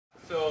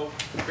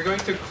We're going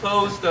to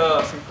close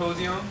the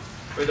symposium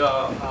with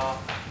a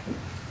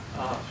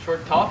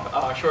short talk,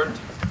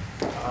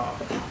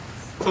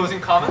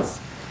 closing comments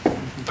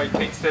by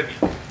Stebe.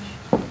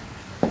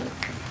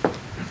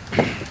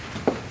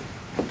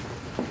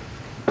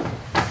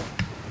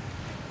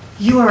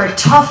 You are a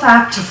tough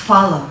act to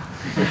follow.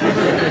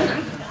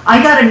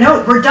 I got a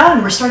note, we're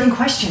done, we're starting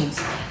questions.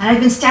 And I've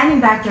been standing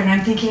back there and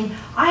I'm thinking,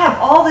 I have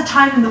all the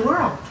time in the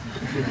world.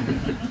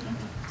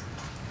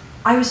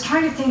 I was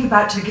trying to think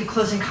about, to give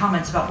closing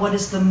comments about what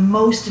is the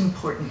most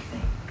important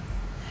thing.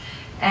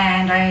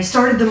 And I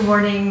started the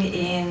morning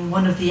in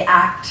one of the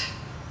ACT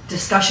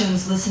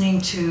discussions,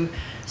 listening to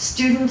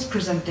students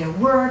present their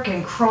work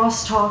and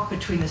crosstalk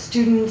between the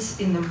students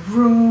in the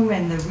room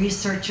and the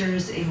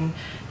researchers in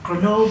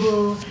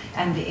Grenoble,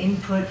 and the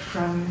input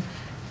from,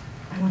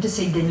 I want to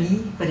say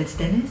Denis, but it's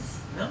Dennis?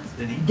 No, it's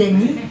Denis.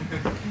 Denis.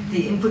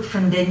 The input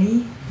from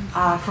Denis,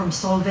 from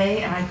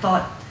Solvay, and I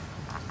thought,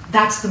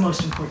 that's the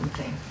most important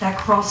thing. That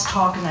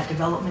crosstalk and that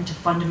development of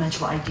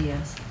fundamental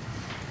ideas.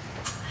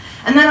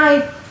 And then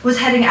I was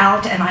heading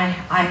out and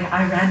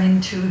I ran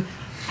into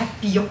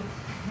Papillon.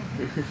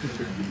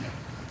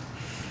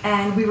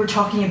 And we were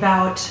talking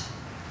about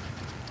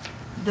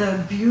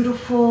the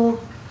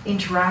beautiful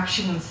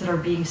interactions that are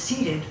being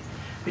seeded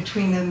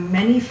between the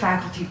many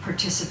faculty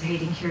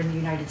participating here in the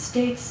United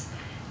States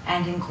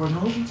and in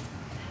Grenoble,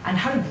 and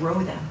how to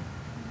grow them.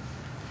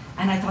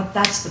 And I thought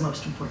that's the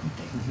most important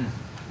thing. Mm-hmm.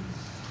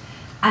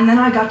 And then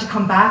I got to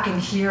come back and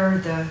hear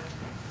the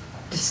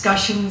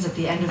discussions at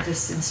the end of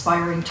this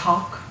inspiring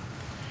talk.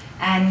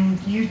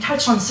 And you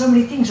touched on so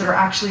many things that are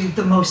actually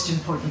the most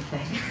important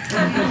thing.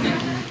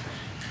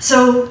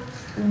 So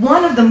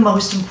one of the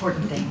most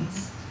important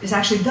things is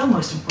actually the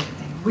most important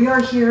thing. We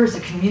are here as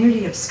a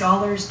community of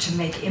scholars to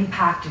make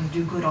impact and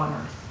do good on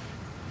Earth.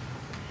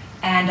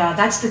 And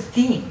that's the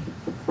theme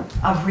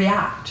of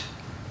REACT.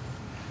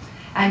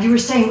 And you were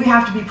saying we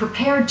have to be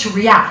prepared to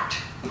react.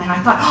 And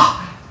I thought, oh,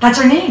 that's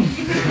our name.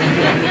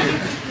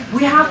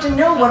 We have to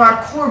know what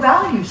our core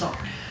values are.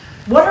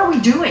 What are we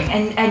doing?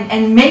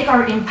 And make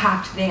our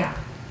impact there.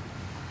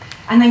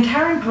 And then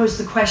Karen posed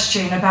the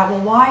question about,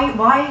 well,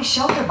 why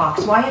shelter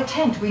box? Why a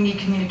tent? We need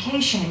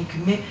communication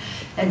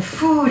and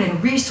food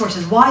and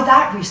resources. Why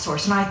that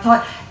resource? And I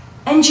thought,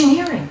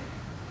 engineering.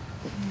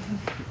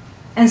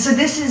 And so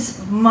this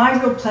is my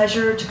real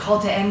pleasure to call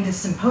to end this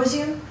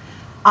symposium,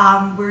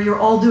 where you're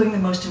all doing the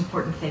most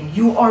important thing.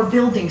 You are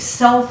building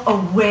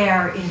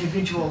self-aware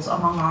individuals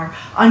among our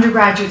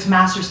undergraduates,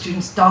 master's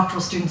students,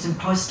 doctoral students, and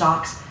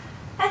postdocs,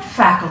 and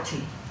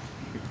faculty,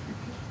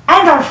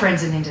 and our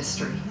friends in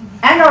industry,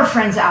 and our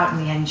friends out in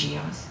the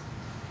NGOs.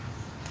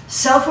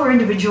 Self-aware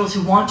individuals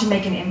who want to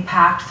make an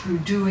impact through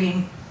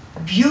doing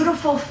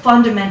beautiful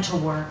fundamental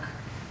work,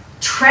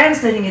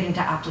 translating it into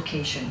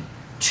application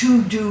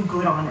to do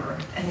good on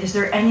Earth. And is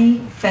there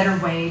any better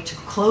way to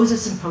close a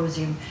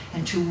symposium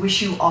and to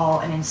wish you all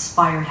an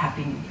inspired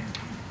Happy New Year?